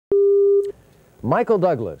Michael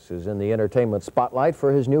Douglas is in the entertainment spotlight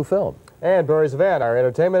for his new film. And Barry ZeVan, our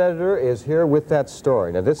entertainment editor, is here with that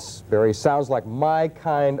story. Now this, Barry, sounds like my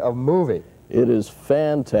kind of movie. It is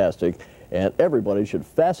fantastic, and everybody should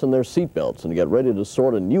fasten their seatbelts and get ready to soar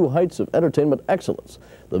to new heights of entertainment excellence.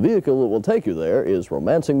 The vehicle that will take you there is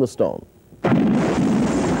Romancing the Stone.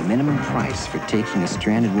 The minimum price for taking a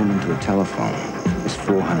stranded woman to a telephone is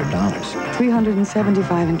 $400.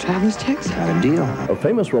 $375 in traveler's checks? Not a deal. A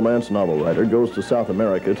famous romance novel writer goes to South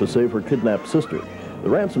America to save her kidnapped sister. The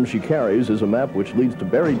ransom she carries is a map which leads to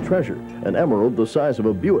buried treasure, an emerald the size of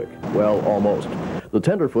a Buick. Well, almost. The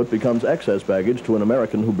tenderfoot becomes excess baggage to an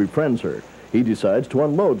American who befriends her. He decides to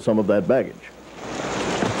unload some of that baggage.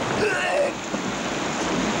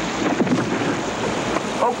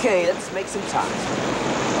 Okay, let's make some time.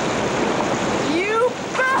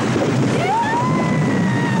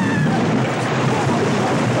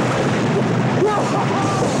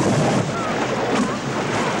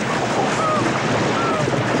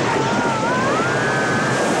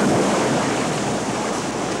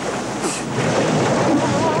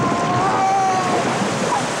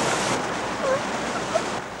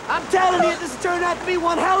 I'm telling you, this turned out to be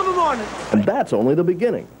one hell of a morning. And that's only the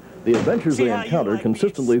beginning. The adventures they encounter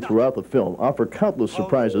consistently throughout the film offer countless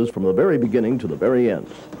surprises from the very beginning to the very end.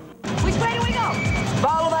 Which way do we go?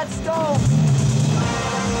 Follow that stone.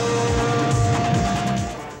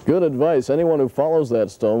 Good advice. Anyone who follows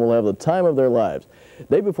that stone will have the time of their lives.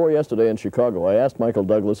 Day before yesterday in Chicago, I asked Michael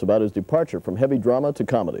Douglas about his departure from heavy drama to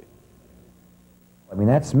comedy. I mean,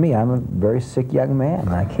 that's me. I'm a very sick young man.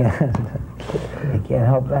 I can't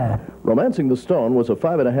help that. Romancing the Stone was a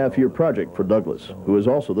 5.5-year project for Douglas, who is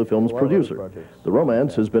also the film's producer. The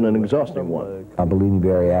romance has been an exhausting one. Believe me,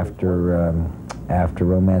 Barry, after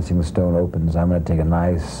Romancing the Stone opens, I'm going to take a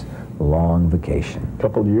nice, long vacation.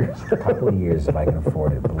 Couple of years? A couple of years, if I can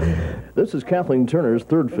afford it, believe me. This is Kathleen Turner's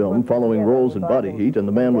third film, following roles in Body Heat and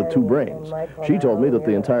The Man with Two Brains. She told me that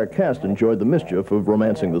the entire cast enjoyed the mischief of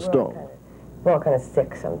Romancing the Stone. We're all kind of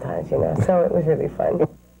sick sometimes, you know, so it was really fun.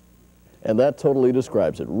 And that totally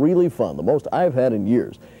describes it. Really fun, the most I've had in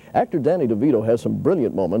years. Actor Danny DeVito has some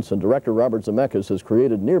brilliant moments, and director Robert Zemeckis has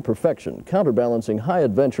created near perfection, counterbalancing high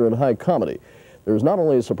adventure and high comedy. There is not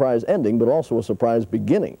only a surprise ending, but also a surprise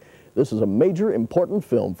beginning. This is a major, important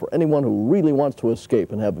film for anyone who really wants to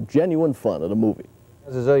escape and have genuine fun at a movie.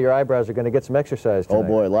 It's as though your eyebrows are going to get some exercise tonight. Oh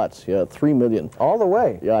boy, lots. Yeah, 3 million. All the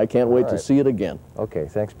way? Yeah, I can't wait to see it again. Okay,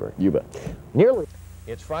 thanks, Bert. You bet. Nearly.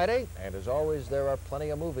 It's Friday, and as always, there are plenty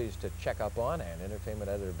of movies to check up on, and entertainment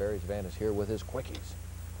editor Barry ZeVan is here with his quickies.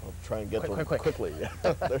 I'll try and get to them quickly.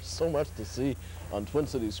 There's so much to see on Twin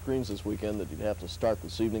Cities screens this weekend that you'd have to start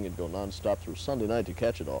this evening and go non-stop through Sunday night to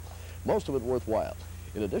catch it all. Most of it worthwhile.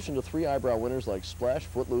 In addition to 3 eyebrow winners like Splash,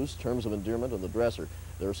 Footloose, Terms of Endearment, and The Dresser,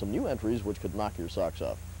 there are some new entries which could knock your socks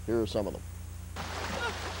off. Here are some of them.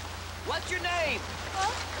 What's your name?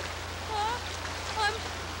 I'm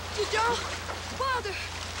Joan Wilder.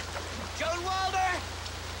 Joan Wilder.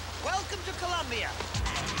 Welcome to Columbia.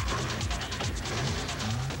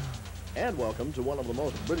 And welcome to one of the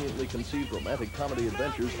most brilliantly conceived romantic comedy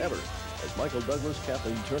adventures ever, as Michael Douglas,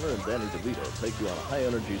 Kathleen Turner, and Danny DeVito take you on a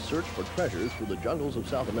high-energy search for treasures through the jungles of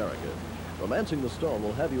South America. Romancing the Stone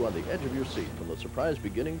will have you on the edge of your seat from the surprise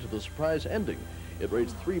beginning to the surprise ending. It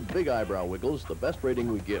rates 3 big eyebrow wiggles, the best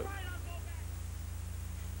rating we give.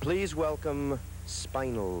 Please welcome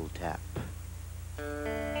Spinal Tap.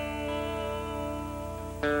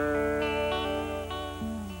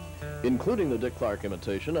 Including the Dick Clark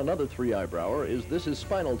imitation, another 3-eyebrower is This Is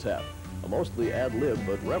Spinal Tap, a mostly ad-lib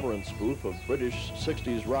but reverent spoof of British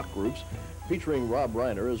 60s rock groups, featuring Rob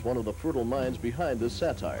Reiner as one of the fertile minds behind this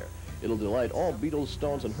satire. It'll delight all Beatles,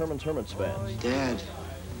 Stones, and Herman's Hermits fans.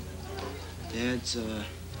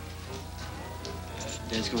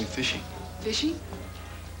 Dad's going fishing. Fishing?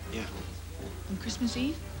 Yeah. On Christmas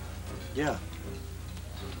Eve? Yeah.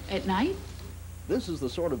 At night? This is the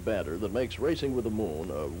sort of banter that makes Racing with the Moon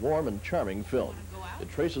a warm and charming film. It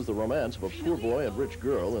traces the romance of a poor boy and rich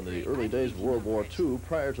girl in the early days of World War II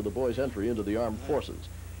prior to the boy's entry into the armed forces.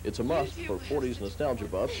 It's a must for 40s nostalgia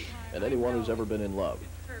buffs and anyone who's ever been in love.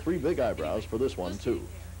 3 big eyebrows for this one, too.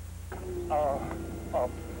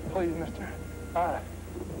 Please, mister. Now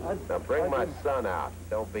bring my son out.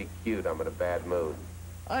 Don't be cute. I'm in a bad mood.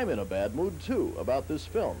 I'm in a bad mood, too, about this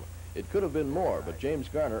film. It could have been more, but James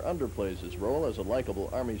Garner underplays his role as a likable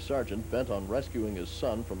Army sergeant bent on rescuing his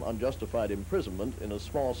son from unjustified imprisonment in a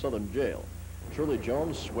small southern jail. Shirley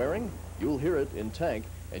Jones swearing? You'll hear it in Tank,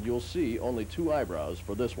 and you'll see only 2 eyebrows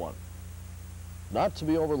for this one. Not to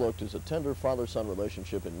be overlooked is a tender father-son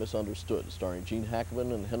relationship in Misunderstood, starring Gene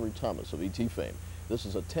Hackman and Henry Thomas of E.T. fame. This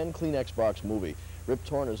is a 10 Kleenex box movie. Rip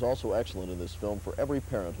Torn is also excellent in this film for every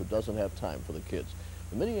parent who doesn't have time for the kids.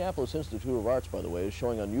 The Minneapolis Institute of Arts, by the way, is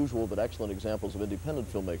showing unusual but excellent examples of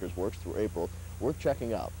independent filmmakers' works through April, worth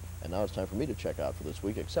checking out. And now it's time for me to check out for this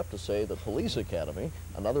week, except to say the Police Academy,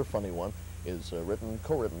 another funny one, is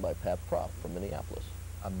co-written by Pat Propp from Minneapolis.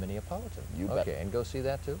 A Minneapolitan. You bet. Okay, and go see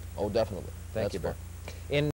that too? Oh, definitely. Thank That's you, Bear. fun. In